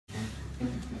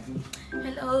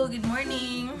Hello, good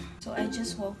morning! So, I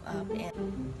just woke up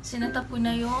and sinatap ko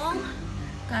na yung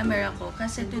camera ko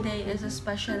kasi today is a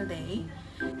special day.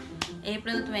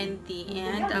 April 20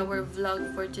 and our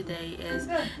vlog for today is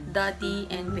daddy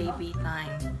and baby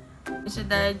time. So,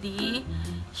 daddy,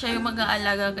 siya yung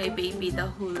mag-aalaga kay baby the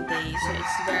whole day. So,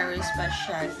 it's very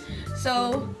special. So,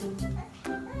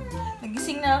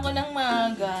 nagising na ako ng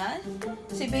maaga.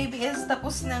 Si baby is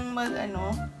tapos ng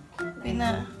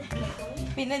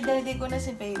pinadaddy ko na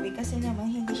si baby kasi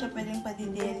naman hindi siya pwedeng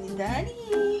padidihan ni daddy.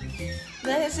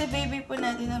 Dahil si baby po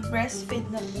natin na breastfeed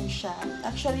na po siya.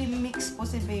 Actually, mix po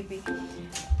si baby.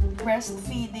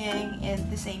 Breastfeeding and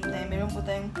at the same time, meron po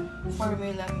tayong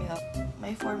formula milk.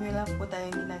 May formula po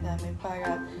tayong ginagamit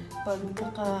para pag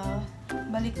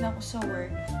nakabalik na ako sa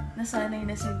work, nasanay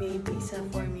na si baby sa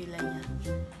formula niya.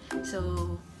 So,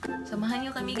 samahan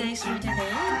niyo kami guys for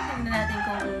today. Tingnan natin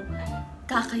kung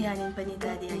kakayanin pa ni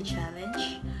daddy ang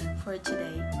challenge for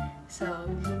today. So,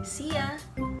 see ya!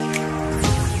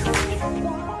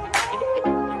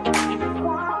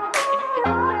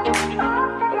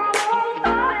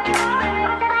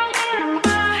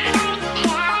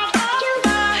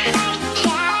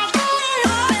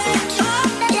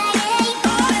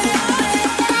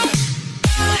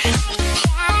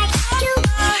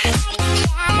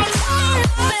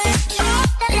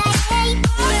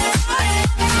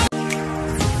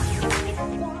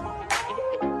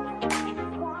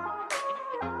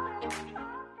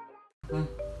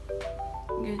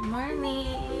 Good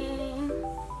morning!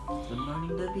 Good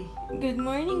morning, Daddy. Good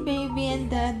morning, baby and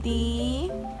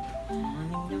daddy. Good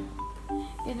morning,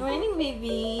 Good morning,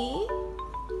 baby.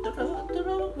 Tara.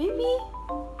 Baby?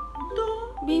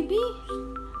 Baby?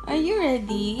 Are you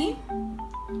ready?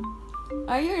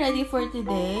 Are you ready for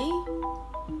today?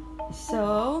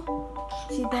 So,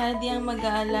 si daddy ang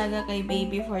mag-aalaga kay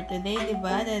baby for today, di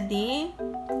ba, daddy?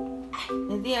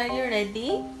 Daddy, are you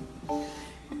ready?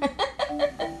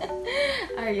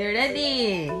 Are you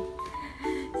ready?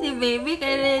 Si baby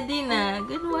kay ready na.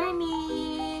 Good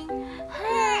morning.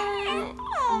 Hi.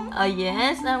 Oh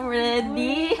yes, I'm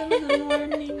ready. Good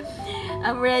morning.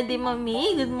 I'm ready,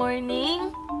 mommy. Good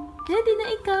morning. Ready na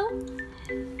ikaw?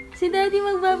 Si daddy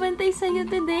magbabantay sa'yo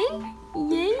today?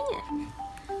 Yay!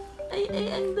 Ay,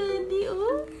 ang daddy,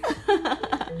 oh.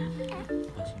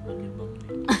 Kasi malibang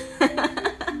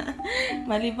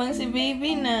Malibang si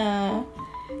baby na.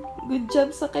 Good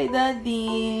job sa kay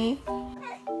daddy.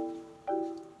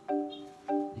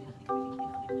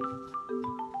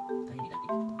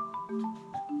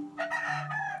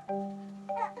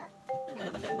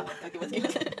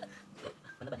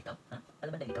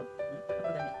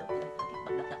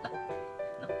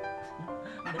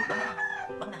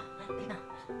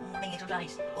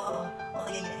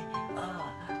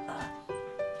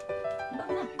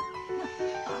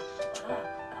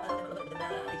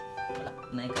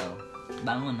 Na ikaw,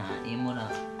 bangon ha, imo na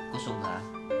kusog ha.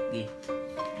 Okay.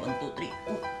 1, 2, 3.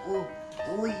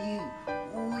 Uy,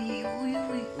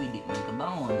 di man ka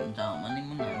bangon. Sa manin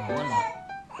mo na, wala.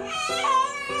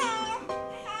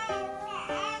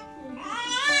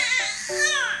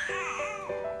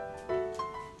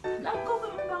 Lako ka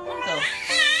bangon ka.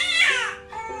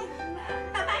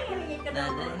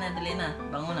 Dali na.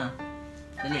 Bangon na.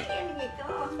 Dali.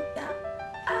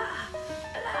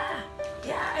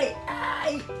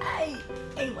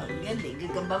 Ay, magaling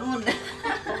ka bangon.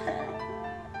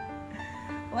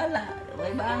 Wala,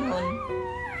 may bangon.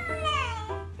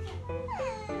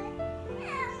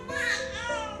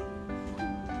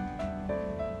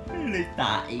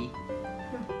 Litai.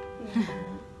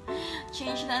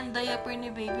 Change na ang diaper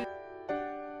ni baby.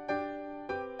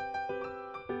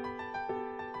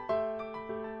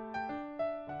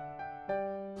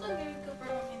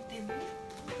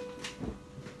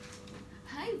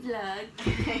 Hi, vlog.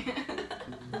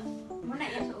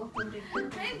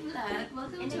 Hi, vlog.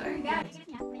 Welcome to our guys.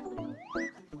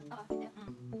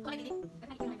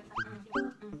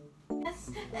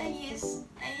 Yes,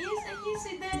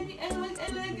 si daddy. Ay,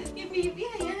 mag-alaga kay baby.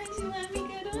 Hayaan si mami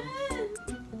karon.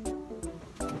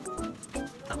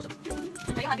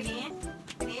 Are you happy?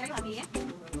 Are you happy?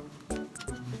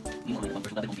 Hindi mo may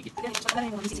pamperson natin kung bigit. Sige,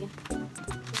 mo sige.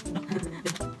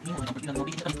 Hindi mo may pamperson natin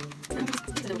kung bigit.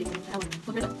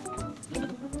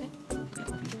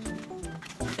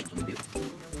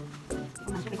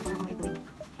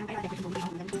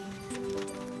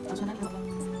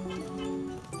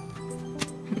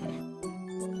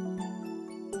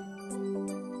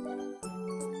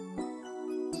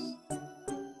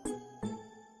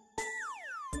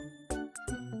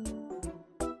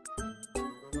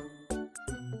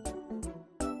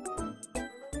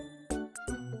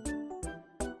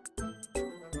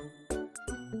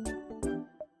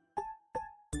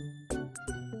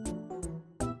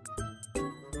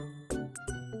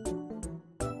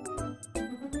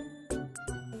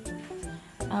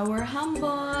 our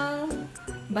humble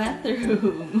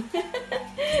bathroom.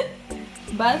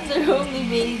 Bathroom ni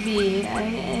baby.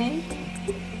 Ay.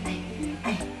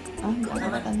 Hindi ako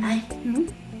nakan.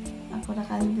 Ako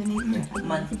nakan-donate.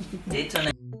 Man, dito na.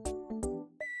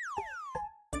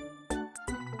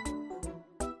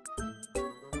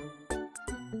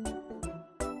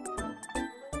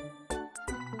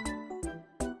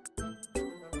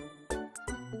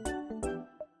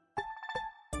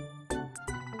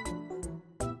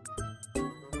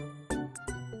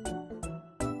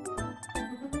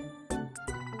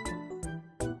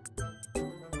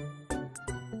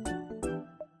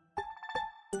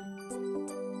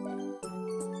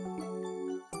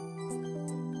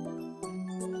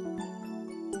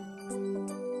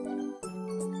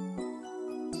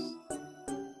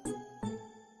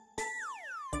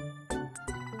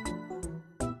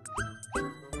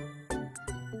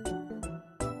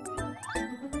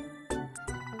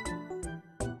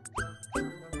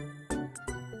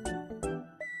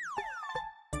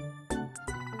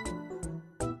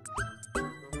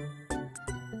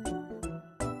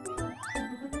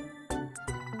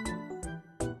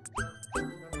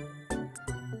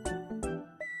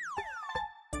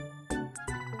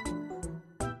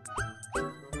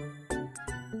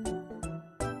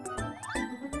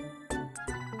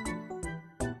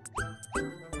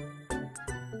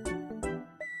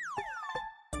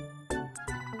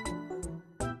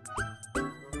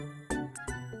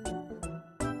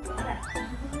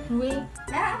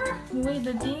 Wait,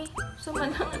 daddy. So,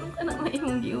 manangan ka na may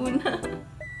imong giuna.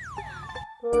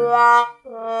 Saan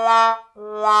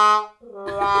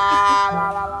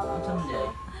mo dyan?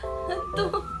 Ito.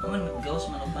 Naman, gawas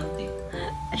man ang panty.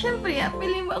 Siyempre,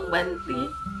 pili mo ang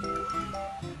banti.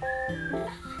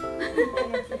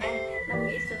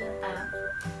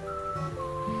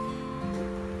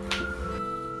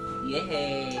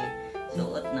 Yehey!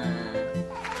 Suot na.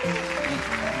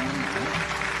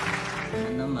 Ano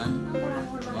naman?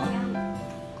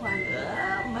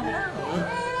 Manaw.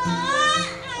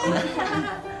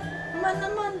 Man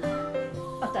naman.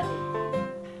 Patali.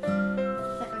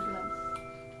 Second gloves.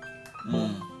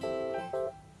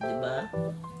 Diba?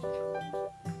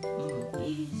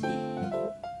 Easy.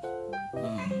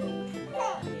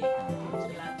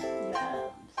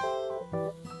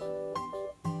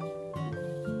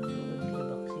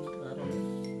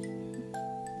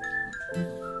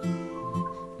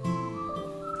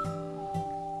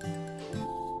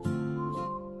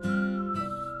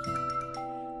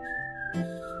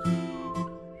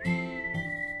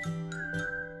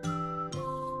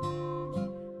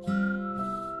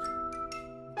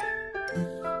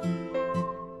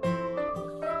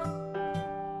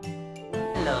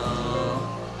 Hello.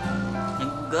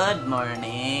 Good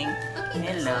morning.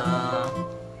 Hello.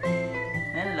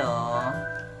 Hello.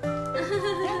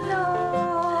 Hello.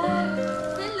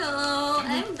 Hello,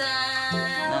 I'm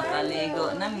done.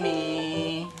 Nakaligo na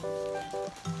mi.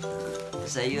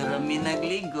 Sa'yo rami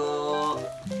nagligo.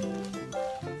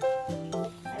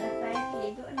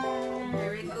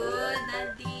 Very good,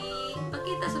 daddy.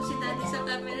 Pakita si daddy sa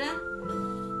camera.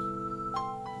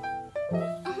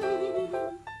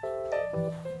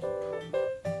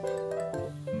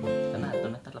 Ito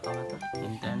na talaga mata.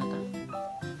 Internet.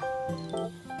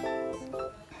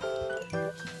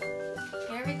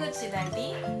 Very good si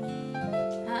daddy.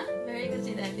 Ha? Very good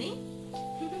si daddy?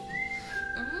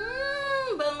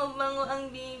 Bango-bango ang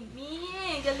baby.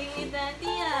 Galing ni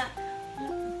daddy ah.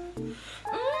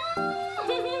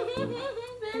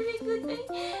 Very good.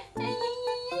 Ay.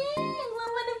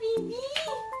 Mama na baby.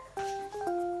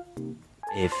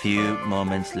 A few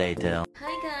moments later.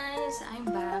 Hi guys, I'm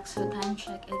back. So time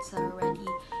check, it's already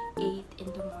 8 in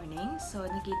the morning. So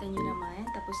nakita nyo naman,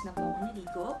 tapos na po ako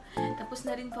naligo. Tapos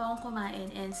na rin po akong kumain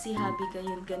and si Habi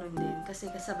ganun din.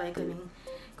 Kasi kasabay kaming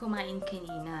kumain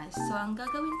kanina. So ang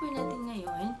gagawin po natin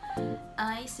ngayon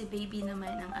ay si baby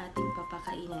naman ang ating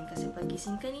papakainin. Kasi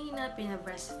pagising kanina,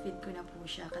 pina-breastfeed ko na po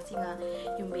siya. Kasi nga,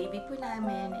 yung baby po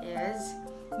namin is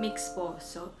mix po.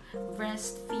 So,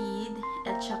 breastfeed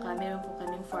at saka meron po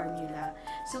kaming formula.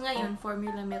 So, ngayon,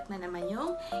 formula milk na naman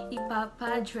yung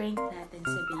ipapa-drink natin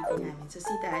sa baby namin. So,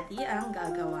 si daddy ang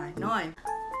gagawa nun.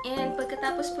 And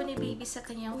pagkatapos po ni baby sa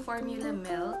kanyang formula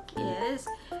milk is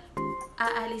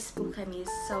aalis po kami.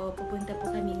 So, pupunta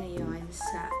po kami ngayon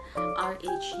sa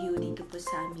RHU dito po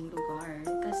sa aming lugar.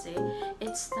 Kasi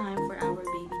it's time for our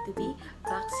baby to be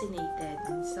vaccinated.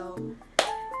 So,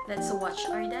 let's watch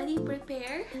our daddy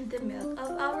prepare the milk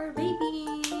of our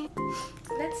baby.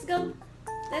 Let's go.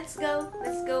 Let's go.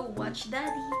 Let's go watch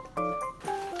daddy.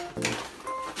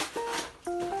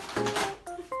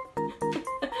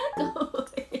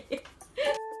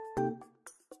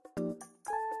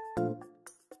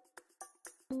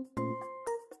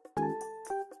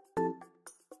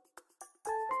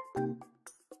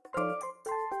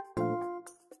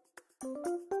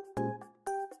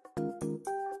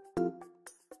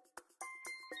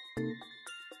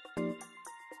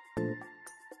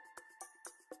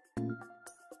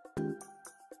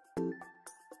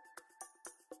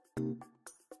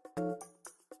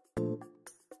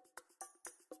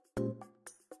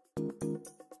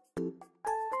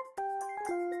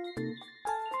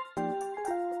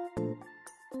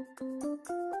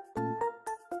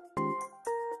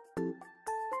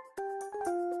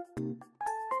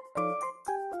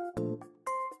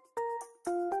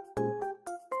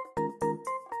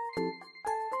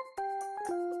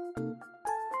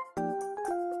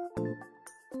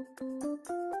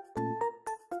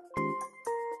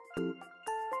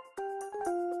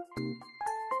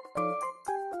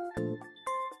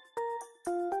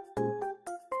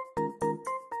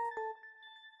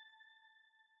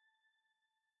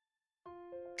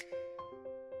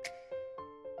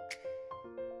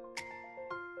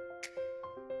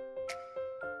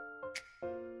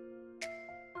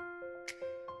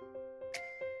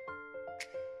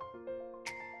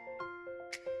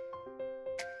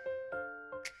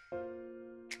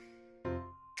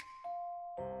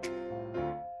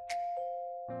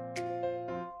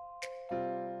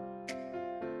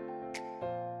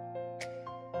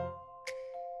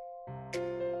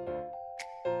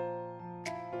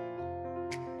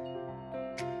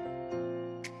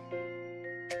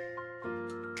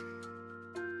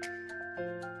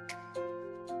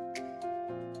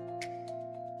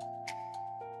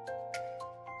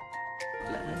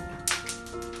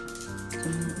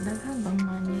 Daghang bang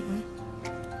money eh?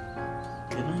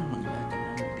 Ganahan mag-lagi na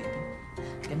mo dito.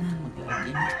 Ganahan mag-lagi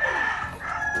na.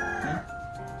 Ha?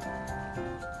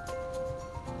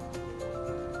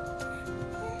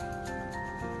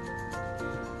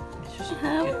 Jesus,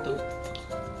 cute to.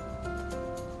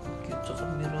 Cute sa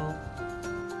camera.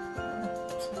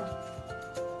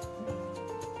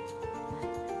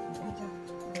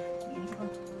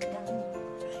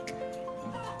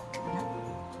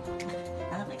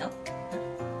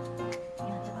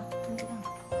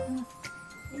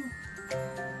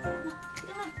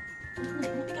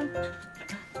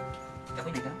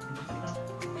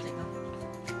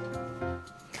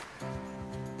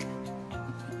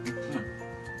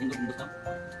 Tindog ka?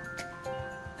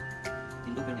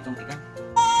 Tindog ka dito, tika?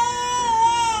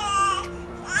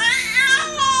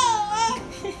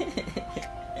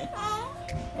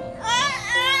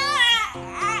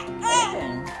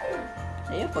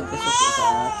 Ayaw pagkasuko sa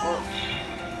ako.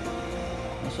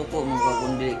 Masuko mo ka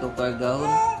kung dili ko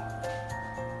kargahon.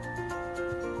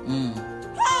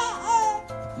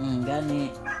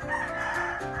 Gani.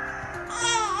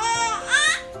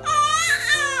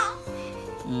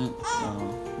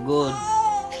 Good.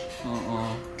 Oo.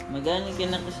 Magani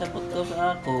kinakasabot ko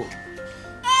sa ako.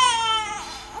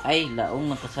 Ay,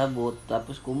 laong nakasabot.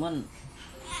 Tapos kuman.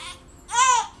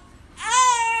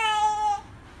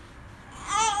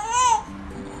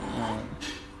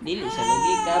 Dili sa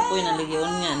lagi. Kapoy na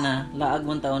lagion niya na. Laag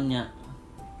man taon niya.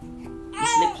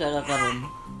 Sleep sa kakaroon.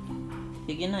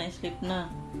 Sige na, sleep na.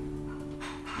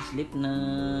 Sleep na.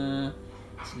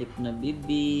 Sleep na,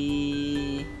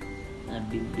 bibi. Na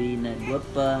bibi na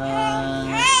guwapa.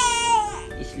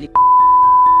 Sleep.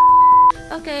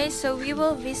 Okay, so we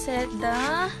will visit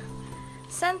the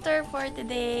center for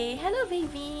today. Hello,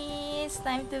 baby. It's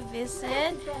time to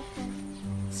visit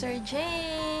Sir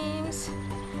James.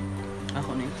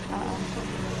 Ako na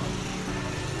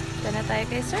Ito na tayo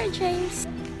kay Sir James.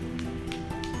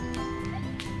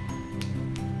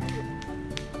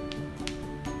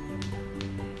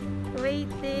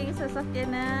 Waiting sa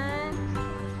sakyanan.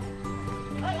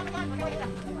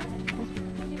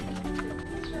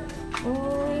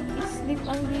 Uy, sleep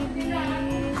ang baby.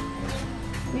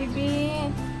 Baby.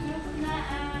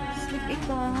 Sleep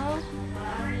ikaw.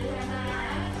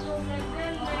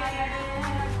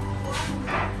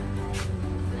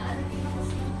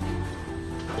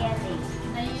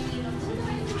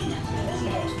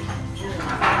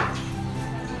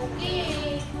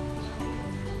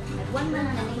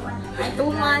 Ay, 2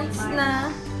 months na.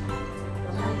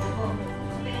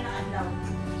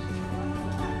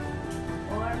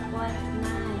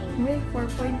 May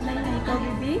 4.9 na ikaw,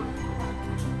 baby.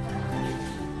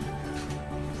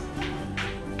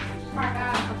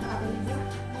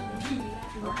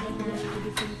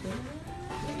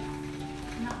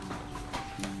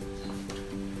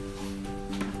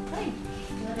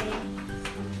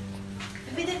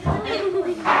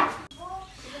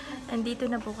 Andito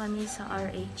na po kami sa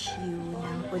RHU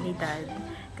ng Unidad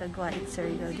Caguait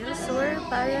Surigao del Sur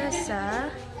para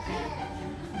sa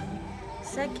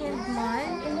second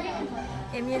month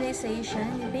immunization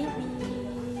ni baby.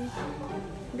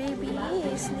 Baby,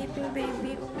 sleeping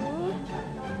baby. Oh.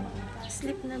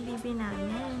 Sleep na baby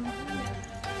namin.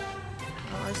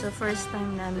 So first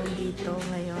time namin dito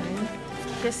ngayon.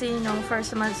 Kasi nung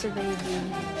first month si baby,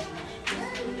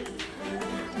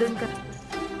 dun ka.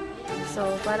 So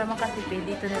para makatipid,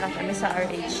 dito na lang kami sa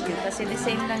RHQ. Kasi the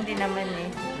same lang din naman eh.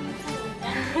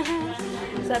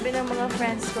 Sabi ng mga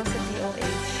friends ko sa DOH,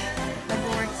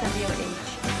 nag-work sa DOH,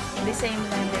 the same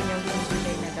lang din yung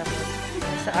binibigay na gamot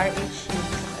sa RHQ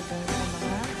at sa mga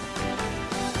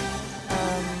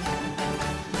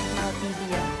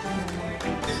media.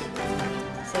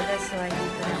 So that's why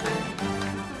dito na kami.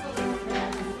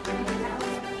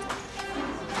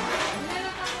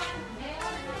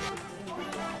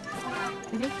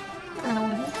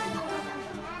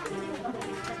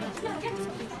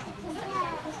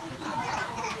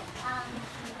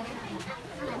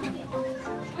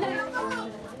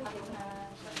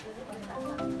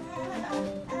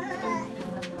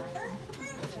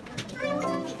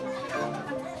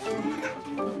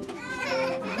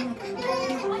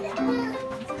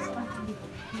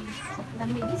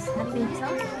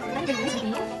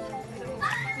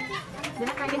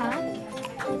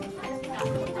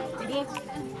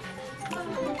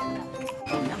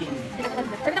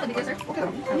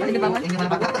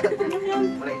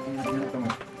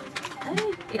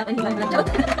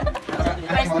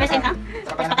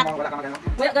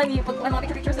 Wala gani pag ano mga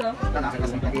pictures sila.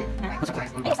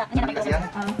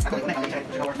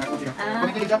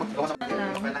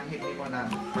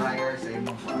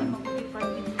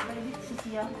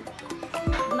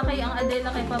 Nakay ang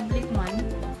Adela kay public man.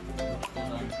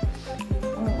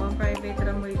 Oo, ang private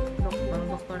ra mo doktor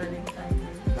doktora din tayo.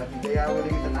 Kaya wala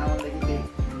yung tanawang lagi din.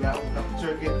 Kaya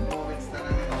capture get moments na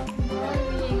lang ito.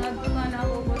 Ingad ko nga na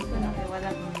ako boss ko na kay wala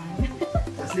man.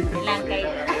 Lang kay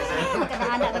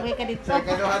kadang-kadang tagay ka dito. Sa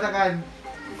kaduhadakan.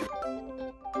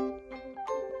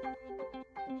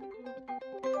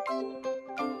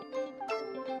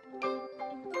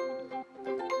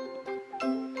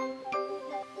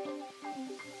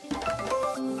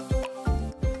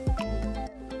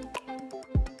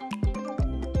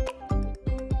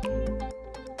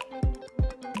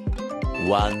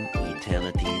 One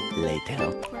eternity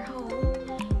later. We're home,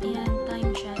 and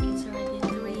time check, it's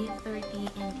already 3:30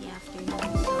 in the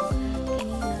afternoon. So,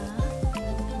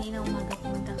 kanina umaga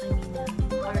punta kami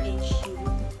ng RHU,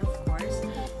 of course.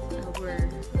 Our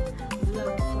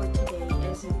vlog for today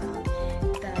is about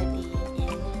daddy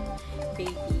and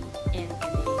baby and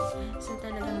today. So,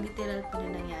 talagang literal po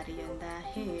na nangyari yun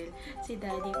dahil si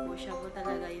daddy po, siya po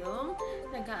talaga yung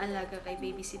nag-aalaga kay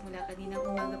baby simula kaninang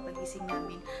umaga pagising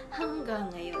namin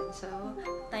hanggang ngayon. So,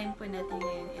 time po natin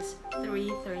ngayon is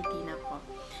 3:30 na po.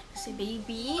 Si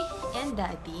baby and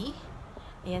daddy,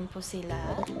 ayan po sila.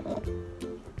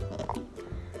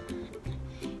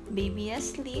 Baby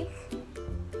asleep.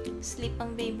 Sleep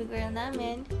ang baby girl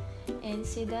namin. And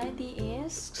si daddy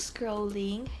is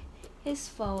scrolling his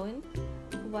phone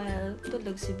while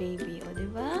tulog si baby. O,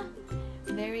 diba?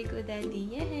 Very good,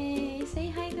 daddy. Yay! Say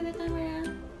hi to the camera.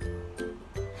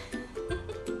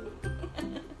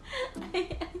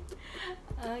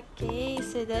 Okay,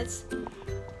 so that's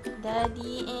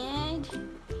daddy and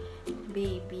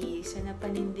baby. So,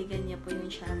 napanindigan niya po yung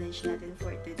challenge natin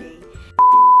for today.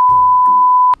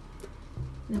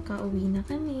 Nakauwi na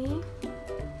kami.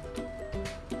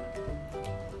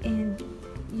 And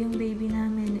yung baby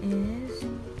namin is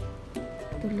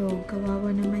tulog.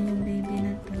 Kawawa naman yung baby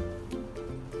na to.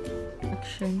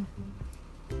 Action.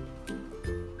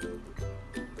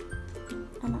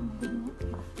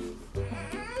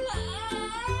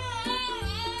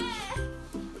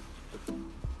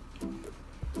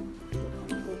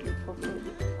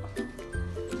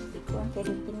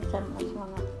 Jadi pinsan mas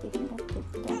mga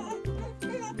tita-tita.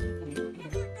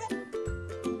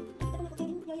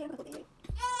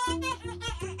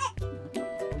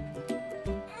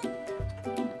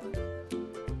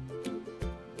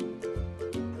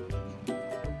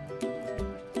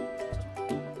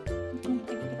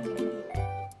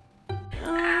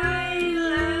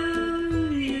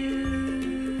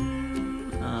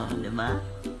 Diba?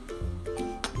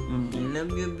 I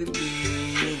love you,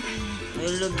 baby. I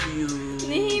love you.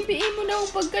 Nihibiin mo na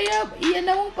akong pagkayab. Iyan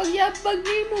na akong pagyabag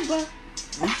mo ba?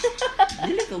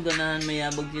 Dili ko ganahan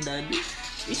mayabag si daddy.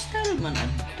 Style man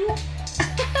adto.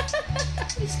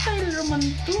 Style naman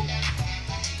to.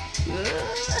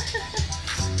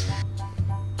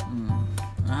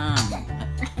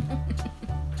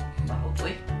 Baho ko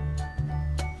eh.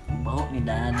 Baho ni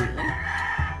daddy eh.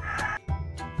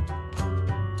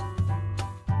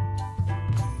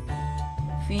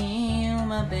 Feel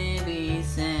my baby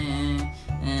sing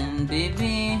and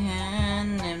baby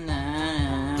hand him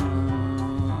now.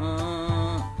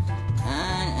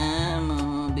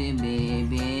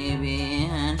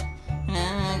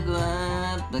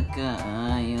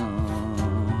 kaayo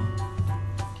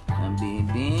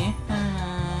kabibihan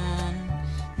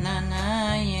na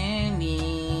Nayeli.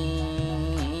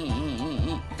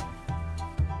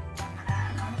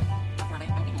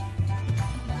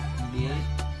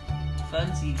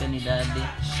 Fancy ka ni Daddy.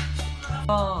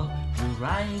 Oh, we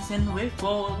rise and we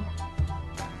fall,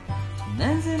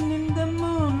 dancing in the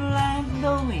moonlight,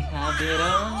 though we have it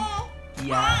all.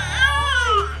 Yeah,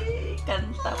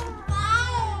 kanta.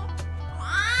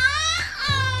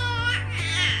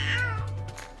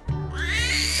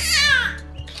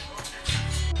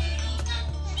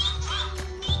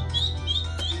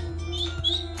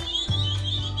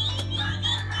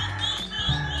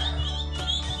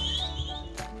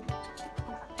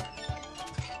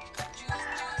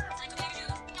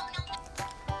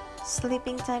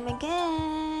 Sleeping time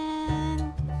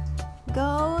again.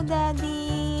 Go,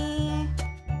 Daddy.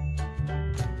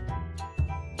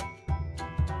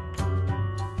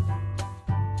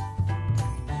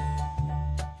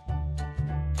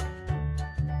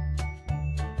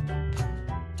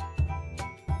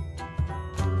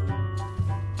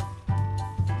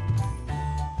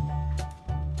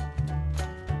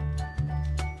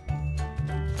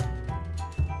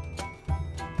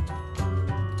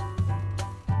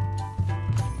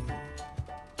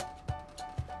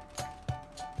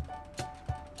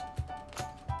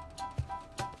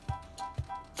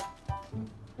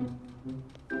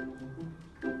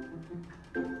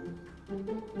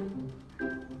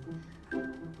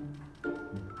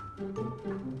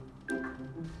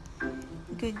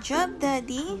 Good job,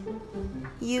 Daddy.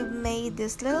 You've made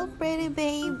this little pretty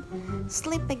babe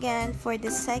sleep again for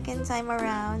the second time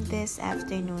around this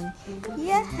afternoon.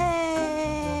 Yay!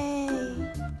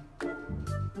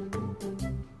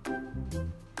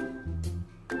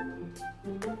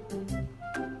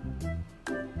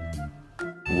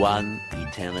 One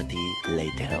eternity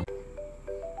later.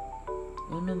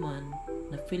 Oo naman,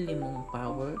 na-feel niyo mong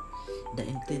power? The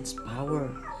intense power.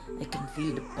 I can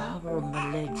feel the power of my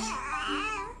legs.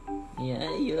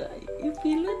 Yeah, you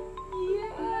feel it?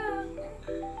 Yeah.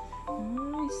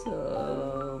 So,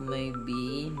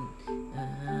 maybe,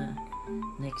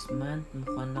 next month,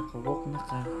 mukhang nakawalk na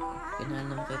ka.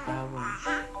 Kinanam kay power.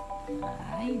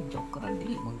 Ay, joke ra,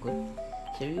 dili magod.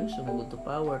 Seryoso, magod to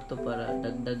power to para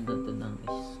dagdag na to ng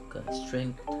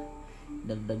strength.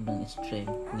 Dagdag ng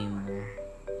strength ni mo.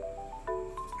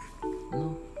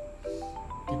 No?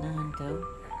 Ganahan ka?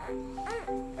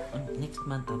 Next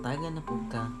month, tatagan na po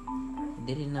ka.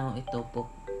 Dili na ako itopok.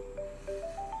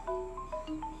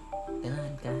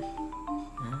 Ganahan ka?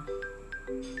 Ha?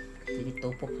 Dili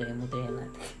topok kaya mo tayo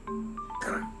natin.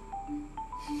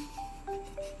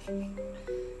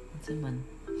 Ano man?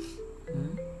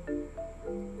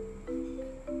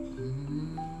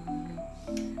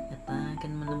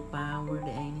 Gatagan mo ng power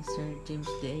di ay ni Sir James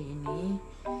di ay ni.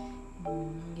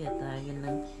 Gatagan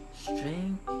ng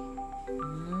strength.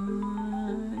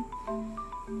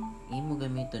 Imo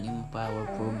gamiton imo power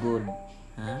for good.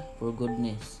 Ha? For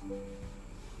goodness.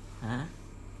 Ha?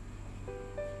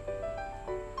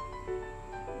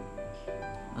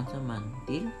 Ano man?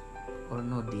 Deal or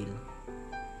no deal?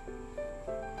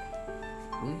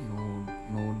 Uy,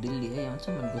 no deal di ay.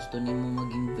 Ano man gusto nimo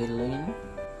maging villain?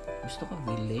 Gusto ka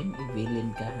villain?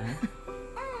 I-villain ka, ha?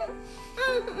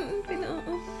 Pinoo.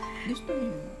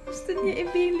 Gusto niya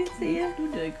i-villain siya.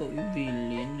 Gusto na ikaw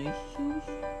i-villain. Ay, sus.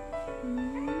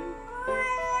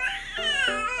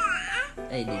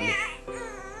 Ay, dili.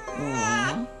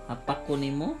 Oo, hapak ko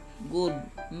nimo. Good.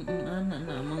 Ana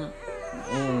na mga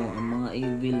ang mga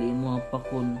evil mo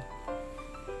hapakon.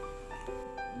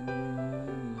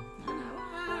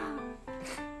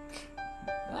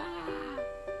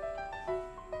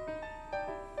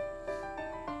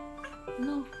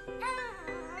 No.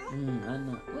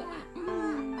 Ana.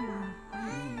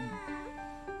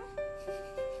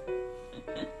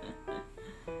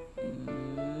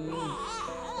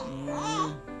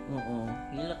 Oo,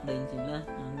 hilak din sila.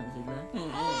 Anak sila.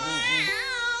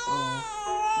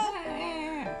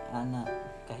 Anak,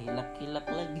 kahilak-hilak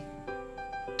lagi.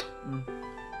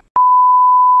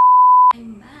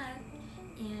 I'm back,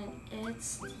 and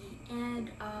it's the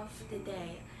end of the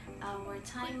day. Our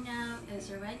time now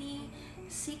is already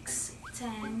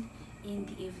 6:10 in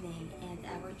the evening, and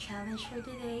our challenge for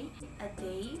today, a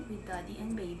day with Daddy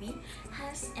and Baby,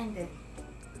 has ended.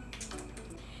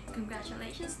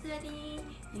 Congratulations, Daddy!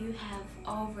 You have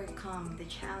overcome the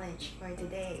challenge for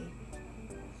today.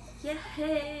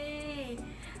 Yay!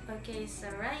 Okay, so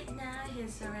right now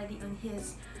he's already on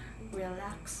his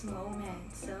relax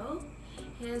moment. So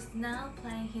he is now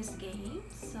playing his game.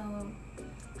 So,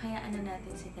 hayaan na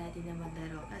natin si daddy na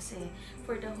maglaro. Kasi,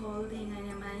 for the whole day nga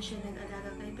naman siya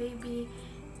nag-alaga kay baby,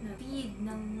 na-feed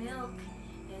ng milk.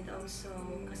 And also,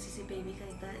 kasi si baby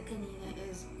kanina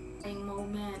is having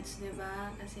moments,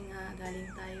 diba? Kasi nga, galing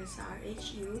tayo sa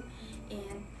RHU.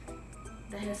 And,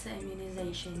 dahil sa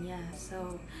immunization niya.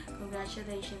 So,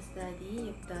 congratulations,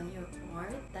 Daddy. You've done your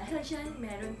part. Dahil dyan,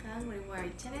 meron kang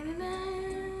reward.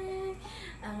 Tadadadan!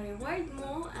 Ang reward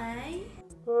mo ay...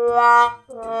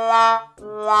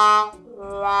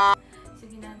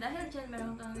 Sige na, dahil dyan,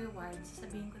 meron kang reward.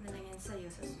 Sasabihin ko na lang yan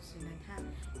sa'yo sa susunod, ha?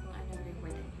 Kung anong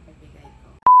reward ang ibibigay ko.